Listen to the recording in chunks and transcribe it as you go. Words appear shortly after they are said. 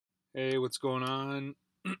Hey, what's going on?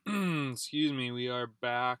 Excuse me, we are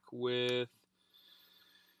back with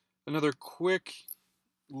another quick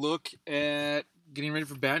look at getting ready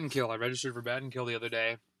for Battenkill. I registered for Battenkill the other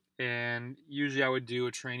day, and usually I would do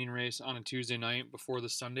a training race on a Tuesday night before the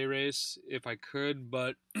Sunday race if I could,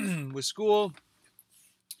 but with school,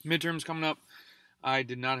 midterms coming up, I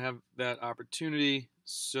did not have that opportunity,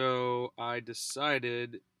 so I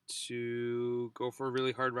decided to go for a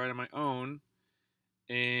really hard ride on my own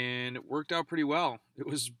and it worked out pretty well. It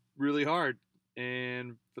was really hard,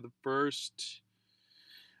 and for the first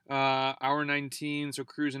hour 19, so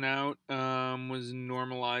cruising out, was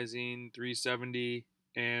normalizing 370,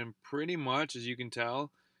 and pretty much as you can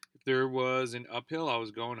tell, if there was an uphill, I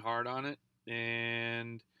was going hard on it,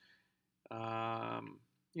 and um,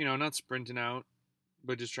 not sprinting out,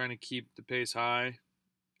 but just trying to keep the pace high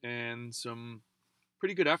and some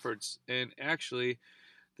pretty good efforts. And actually,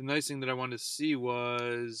 the nice thing that I wanted to see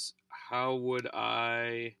was how would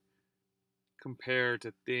I compare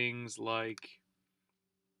to things like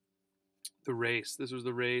the race. This was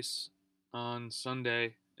the race on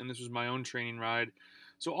Sunday, and this was my own training ride.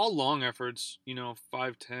 So all long efforts,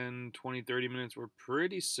 5, 10, 20, 30 minutes were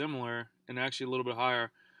pretty similar and actually a little bit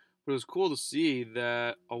higher. But it was cool to see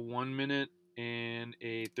that a 1 minute and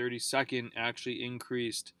a 30-second actually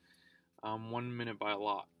increased 1 minute by a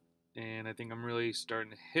lot. And I think I'm really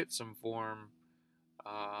starting to hit some form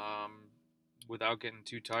um, without getting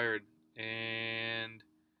too tired. And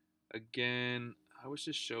again, I wish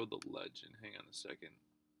this showed the legend. Hang on a second.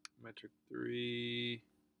 Metric 3.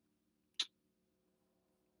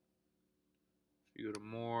 If you go to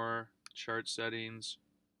more, chart settings,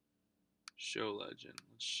 show legend.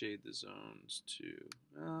 Let's shade the zones too.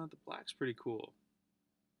 The black's pretty cool.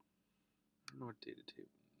 I don't know what data table.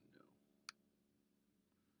 No.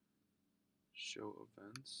 Show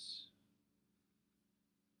events.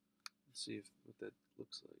 Let's see what that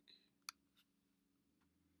looks like.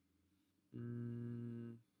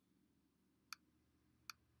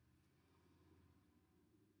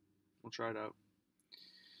 We'll try it out.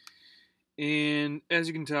 And as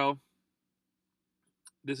you can tell,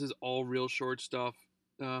 this is all real short stuff.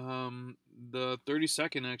 The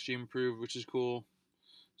 30-second actually improved, which is cool.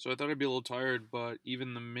 So I thought I'd be a little tired, but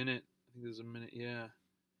even the minute, I think there's a minute, yeah.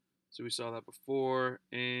 So we saw that before,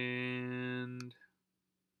 and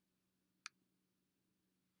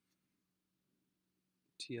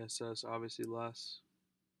TSS obviously less.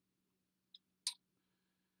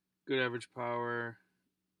 Good average power,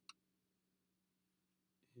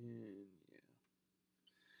 and yeah.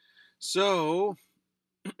 So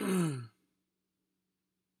I'm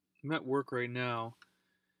at work right now.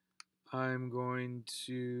 I'm going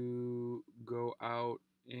to go out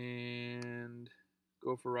and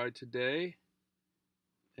go for a ride today,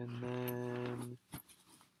 and then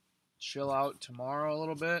chill out tomorrow a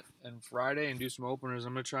little bit and Friday and do some openers.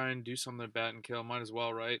 I'm going to try and do something at Battenkill. Might as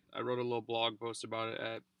well, right? I wrote a little blog post about it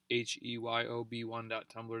at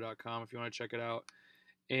heyob1.tumblr.com if you want to check it out.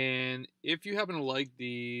 And if you happen to like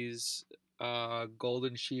these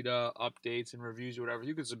Golden Cheetah updates and reviews or whatever,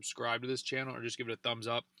 you can subscribe to this channel or just give it a thumbs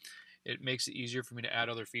up. It makes it easier for me to add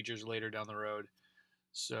other features later down the road.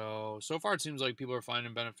 So far it seems like people are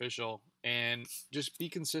finding beneficial, and just be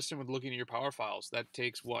consistent with looking at your power files. That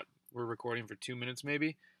takes what? We're recording for 2 minutes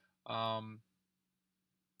maybe. Um,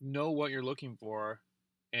 know what you're looking for,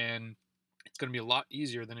 and it's going to be a lot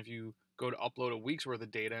easier than if you go to upload a week's worth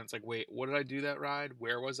of data and it's like, wait, what did I do that ride?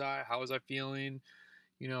 Where was I? How was I feeling?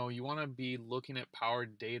 You want to be looking at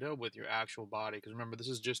powered data with your actual body, because remember, this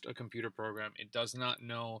is just a computer program. It does not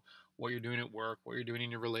know what you're doing at work, what you're doing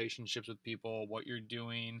in your relationships with people, what you're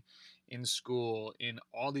doing in school, in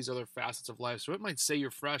all these other facets of life. So it might say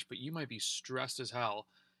you're fresh, but you might be stressed as hell,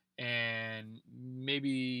 and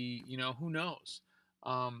maybe, who knows.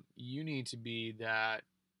 You need to be that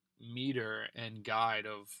meter and guide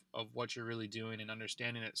of what you're really doing, and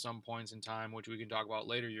understanding at some points in time, which we can talk about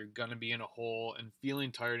later, you're going to be in a hole and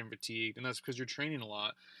feeling tired and fatigued, and that's because you're training a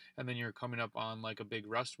lot, and then you're coming up on like a big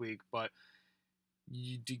rest week. But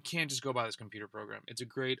you can't just go by this computer program. It's a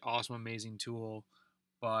great, awesome, amazing tool,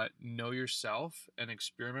 but know yourself and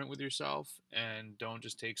experiment with yourself, and don't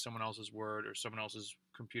just take someone else's word or someone else's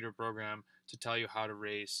computer program to tell you how to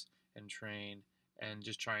race and train, and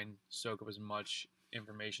just try and soak up as much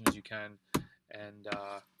information as you can. And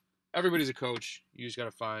everybody's a coach. You just got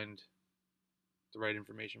to find the right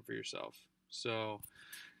information for yourself. So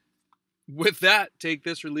with that, take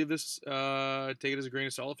this or leave this. Take it as a grain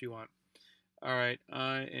of salt if you want. All right,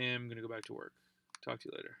 I am going to go back to work. Talk to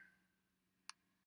you later.